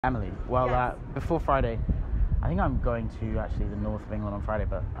Emily, well, Yes. before Friday, I think I'm going to actually the north of England on Friday,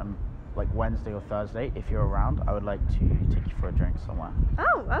 but I'm like Wednesday or Thursday. If you're around, I would like to take you for a drink somewhere.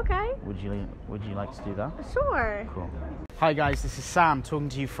 Oh, okay. Would you like to do that? Sure. Cool. Hi guys, this is Sam talking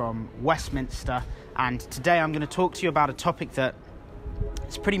to you from Westminster, and today I'm going to talk to you about a topic that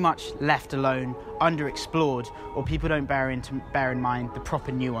is pretty much left alone, underexplored, or people don't bear in mind the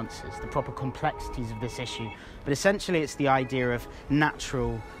proper nuances, the proper complexities of this issue. But essentially it's the idea of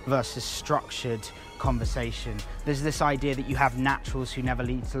natural versus structured conversation. There's this idea that you have naturals who never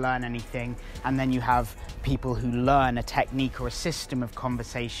need to learn anything, and then you have people who learn a technique or a system of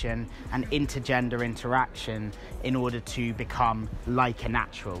conversation and intergender interaction in order to become like a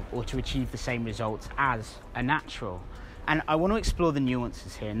natural or to achieve the same results as a natural. And I want to explore the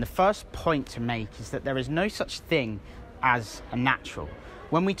nuances here. And the first point to make is that there is no such thing as a natural.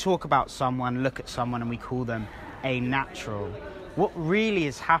 When we talk about someone, look at someone, and we call them a natural, what really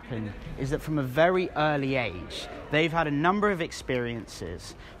has happened is that from a very early age, they've had a number of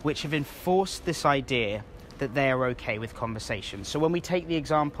experiences which have enforced this idea that they are okay with conversation. So when we take the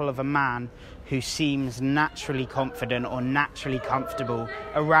example of a man who seems naturally confident or naturally comfortable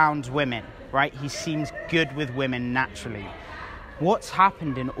around women, right? He seems good with women naturally. What's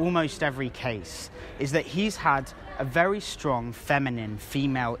happened in almost every case is that he's had a very strong feminine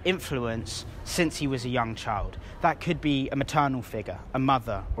female influence since he was a young child. That could be a maternal figure, a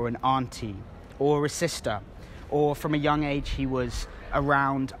mother or an auntie or a sister, or from a young age he was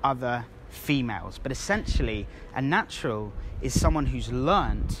around other females. But essentially a natural is someone who's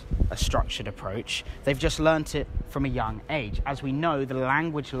learned a structured approach. They've just learnt it from a young age. As we know, the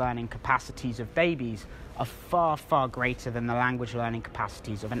language learning capacities of babies are far, far greater than the language learning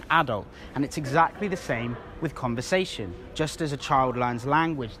capacities of an adult. And it's exactly the same with conversation. Just as a child learns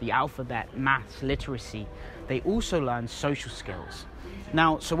language, the alphabet, maths, literacy, they also learn social skills.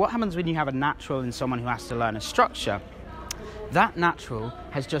 Now, so what happens when you have a natural and someone who has to learn a structure? That natural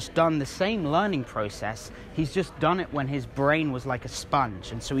has just done the same learning process. He's just done it when his brain was like a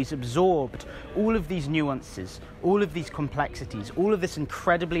sponge. And so he's absorbed all of these nuances, all of these complexities, all of this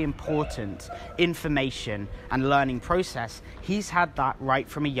incredibly important information and learning process. He's had that right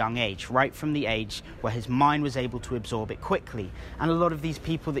from a young age, right from the age where his mind was able to absorb it quickly. And a lot of these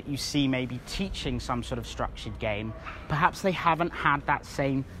people that you see maybe teaching some sort of structured game, perhaps they haven't had that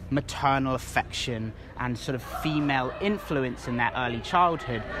same maternal affection and sort of female influence in their early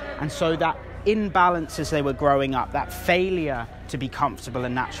childhood. And so that imbalance as they were growing up, that failure to be comfortable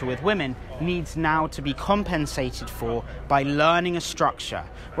and natural with women, needs now to be compensated for by learning a structure.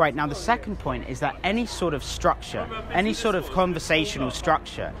 Right, now the second point is that any sort of structure, any sort of conversational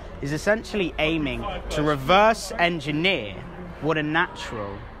structure is essentially aiming to reverse engineer what a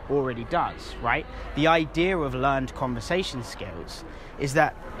natural already does, right? The idea of learned conversation skills is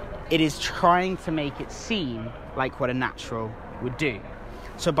that it is trying to make it seem like what a natural would do.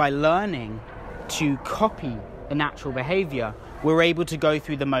 So by learning to copy the natural behavior, we're able to go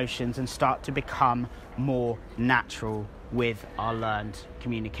through the motions and start to become more natural with our learned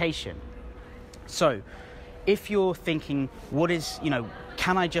communication. So if you're thinking,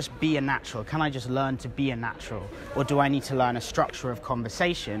 can I just be a natural? Can I just learn to be a natural? Or do I need to learn a structure of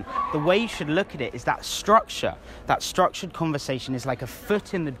conversation? The way you should look at it is that structure, that structured conversation is like a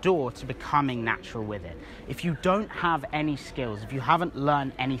foot in the door to becoming natural with it. If you don't have any skills, if you haven't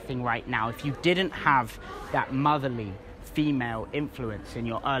learned anything right now, if you didn't have that motherly female influence in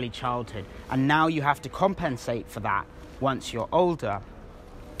your early childhood, and now you have to compensate for that once you're older,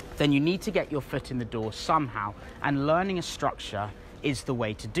 then you need to get your foot in the door somehow, and learning a structure is the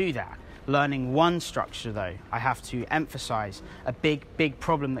way to do that. Learning one structure, though, I have to emphasize, a big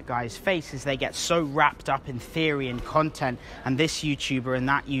problem that guys face is they get so wrapped up in theory and content and this YouTuber and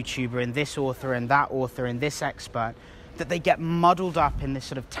that YouTuber and this author and that author and this expert, that they get muddled up in this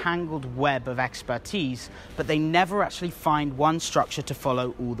sort of tangled web of expertise, but they never actually find one structure to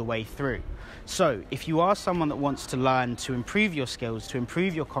follow all the way through. So if you are someone that wants to learn to improve your skills, to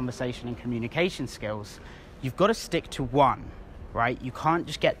improve your conversation and communication skills, you've got to stick to one, right? You can't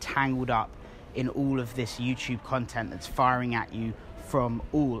just get tangled up in all of this YouTube content that's firing at you from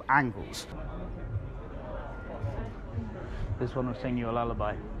all angles. This one will sing you a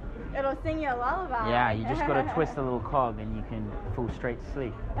lullaby. It'll sing you a lullaby. Yeah, you just got to twist a little cog and you can fall straight to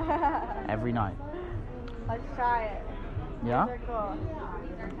sleep every night. Let's try it. Yeah? These are cool.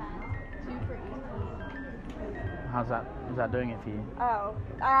 2 for each. How's that? Is that doing it for you? Oh,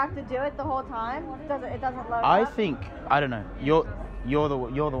 I have to do it the whole time? It doesn't load I up? think, I don't know. You're the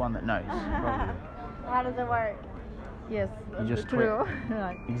one that knows. Probably. How does it work? Yes. You just true.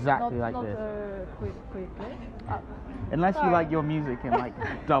 twitch. Exactly not, like this. Quickly. Unless you sorry. like your music in like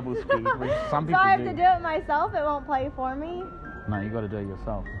double speed, which some So people I have do. to do it myself. It won't play for me. No, you got to do it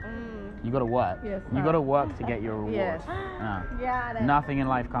yourself. You got to work. Yes, You got to work to get your reward. Yes. Yeah. Got it. Nothing in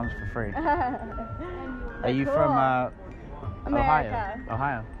life comes for free. Are you Cool. from America.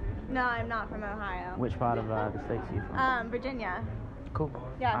 Ohio? No, I'm not from Ohio. Which part of the states are you from? Virginia. Cool.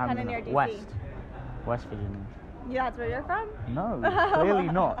 Yeah, I'm kind of near DC. West Virginia. Yeah, that's where you're from? No, clearly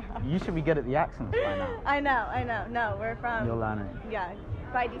not. You should be good at the accents by now. I know. No, we're from... You'll learn it. Yeah,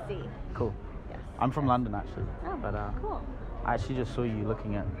 by DC. Cool. Yes. I'm from London actually. Oh, but cool. I actually just saw you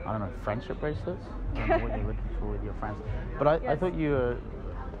looking at, I don't know, friendship bracelets? I don't know what you're looking for with your friends. But I Yes. thought you were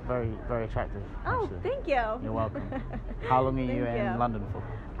very, very attractive. Oh, actually. thank you. You're welcome. How long are you Thank in you. London for?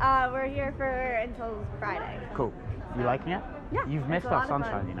 We're here for until Friday. Cool. You liking it? Yeah. You've missed it's a our lot of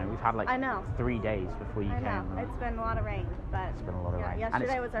sunshine, fun. you know. We've had like I know. 3 days before you I came. know. and It's been a lot of rain, but It's been a lot of rain. And yesterday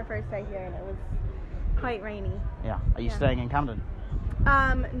it's- was our first day here, and it was quite rainy. Yeah. Are you Yeah. staying in Camden?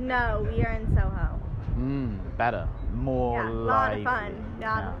 No, we are in Soho. Better. More Yeah, a lot of lively. fun.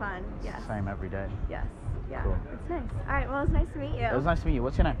 Lot of fun. Yes. Same every day. Yes. Yeah. Cool. It's nice. All right. Well, it's nice to meet you. It was nice to meet you.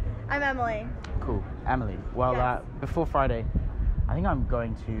 What's your name? I'm Emily. Cool. Emily. Well, Yes. before Friday, I think I'm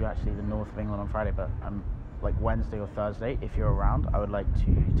going to actually the north of England on Friday, but I'm like Wednesday or Thursday. If you're around, I would like to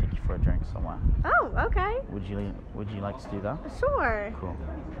take you for a drink somewhere. Oh, okay. Would you like to do that? Sure. Cool.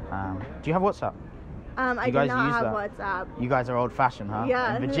 Do you have WhatsApp? I do guys not use have that? WhatsApp. You guys are old-fashioned, huh?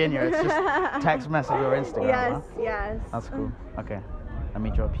 Yeah. In Virginia, it's just text message or Instagram. Yes. Huh? Yes. That's cool. Okay. Let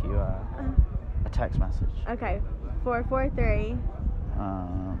me drop you a text message. Okay. 443. Uh,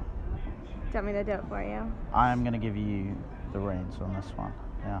 Do you want me to do it for you? I'm gonna give you the reins on this one.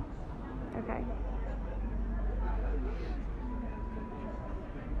 Yeah. Okay.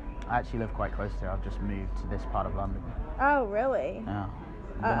 I actually live quite close to it. I've just moved to this part of London. Oh, really? Yeah.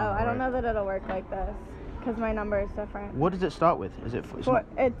 I don't know that it'll work like this because my number is different. What does it start with? Is it?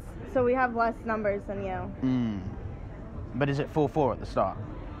 So we have less numbers than you. But is it 44 at the start?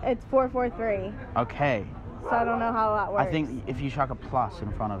 It's 443. Okay. So I don't know how that works. I think if you chuck a plus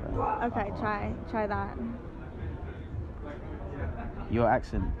in front of it. Okay, try that. Your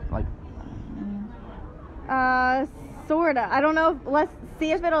accent, like. Sorta. I don't know. Let's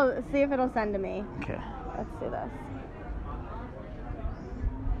see if it'll send to me. Okay. Let's do this.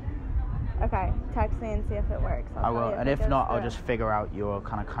 Okay, text me and see if it works. I will, and if not, I'll just figure out your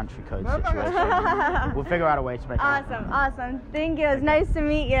kind of country code situation. We'll figure out a way to make it happen. Awesome. Thank you. It's nice to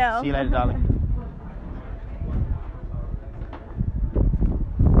meet you. See you later, darling.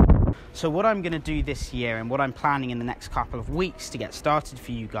 So what I'm going to do this year and what I'm planning in the next couple of weeks to get started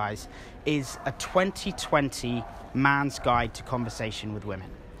for you guys is a 2020 man's guide to conversation with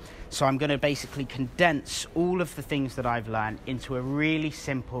women. So I'm going to basically condense all of the things that I've learned into a really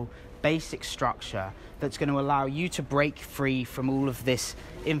simple, basic structure that's going to allow you to break free from all of this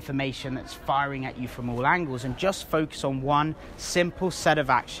information that's firing at you from all angles and just focus on one simple set of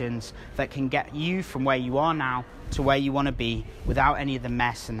actions that can get you from where you are now to where you want to be without any of the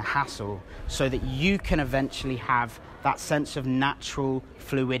mess and the hassle, so that you can eventually have that sense of natural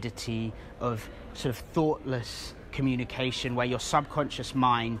fluidity, of sort of thoughtless communication where your subconscious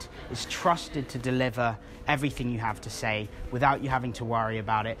mind is trusted to deliver everything you have to say without you having to worry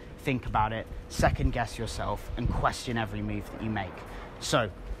about it, think about it, second guess yourself, and question every move that you make. So,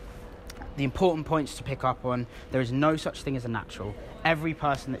 the important points to pick up on: there is no such thing as a natural. Every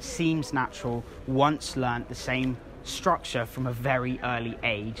person that seems natural once learnt the same structure from a very early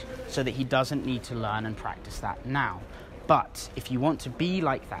age, so that he doesn't need to learn and practice that now. But if you want to be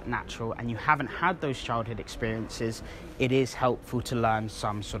like that natural and you haven't had those childhood experiences, it is helpful to learn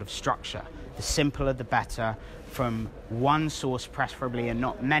some sort of structure. The simpler the better, from one source preferably and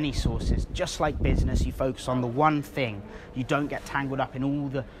not many sources. Just like business, you focus on the one thing. You don't get tangled up in all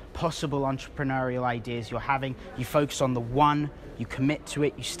the possible entrepreneurial ideas you're having. You focus on the one, you commit to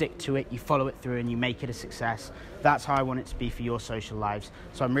it, you stick to it, you follow it through, and you make it a success. That's how I want it to be for your social lives.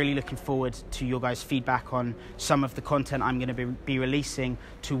 So I'm really looking forward to your guys' feedback on some of the content I'm going to be releasing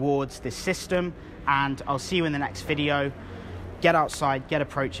towards this system, and I'll see you in the next video. Get outside, get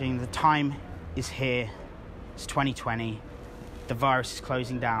approaching. The time is here. It's 2020. The virus is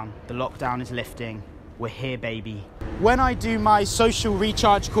closing down. The lockdown is lifting. We're here, baby. When I do my social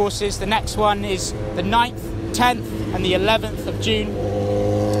recharge courses, the next one is the 9th, 10th, and the 11th of June.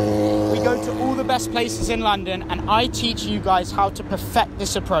 We go to all the best places in London, and I teach you guys how to perfect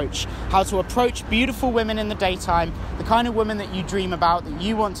this approach, how to approach beautiful women in the daytime, the kind of women that you dream about, that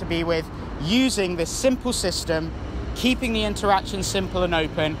you want to be with, using this simple system, keeping the interaction simple and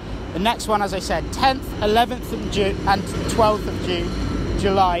open, The next one, as I said, 10th, 11th of June and 12th of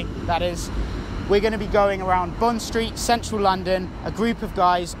July, that is. We're going to be going around Bond Street, central London, a group of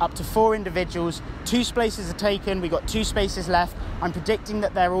guys, up to 4 individuals. 2 spaces are taken, we've got 2 spaces left. I'm predicting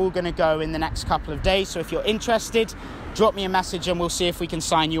that they're all going to go in the next couple of days. So if you're interested, drop me a message and we'll see if we can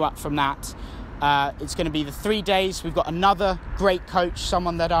sign you up from that. It's going to be the 3 days. We've got another great coach,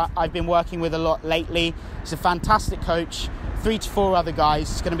 someone that I've been working with a lot lately. He's a fantastic coach. 3 to 4 other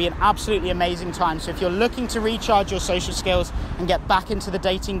guys. It's going to be an absolutely amazing time. So if you're looking to recharge your social skills and get back into the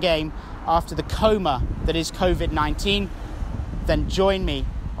dating game after the coma that is COVID-19, then join me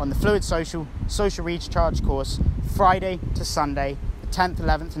on the Fluid Social Recharge course, Friday to Sunday, the 10th,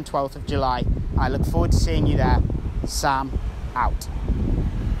 11th and 12th of July. I look forward to seeing you there. Sam, out.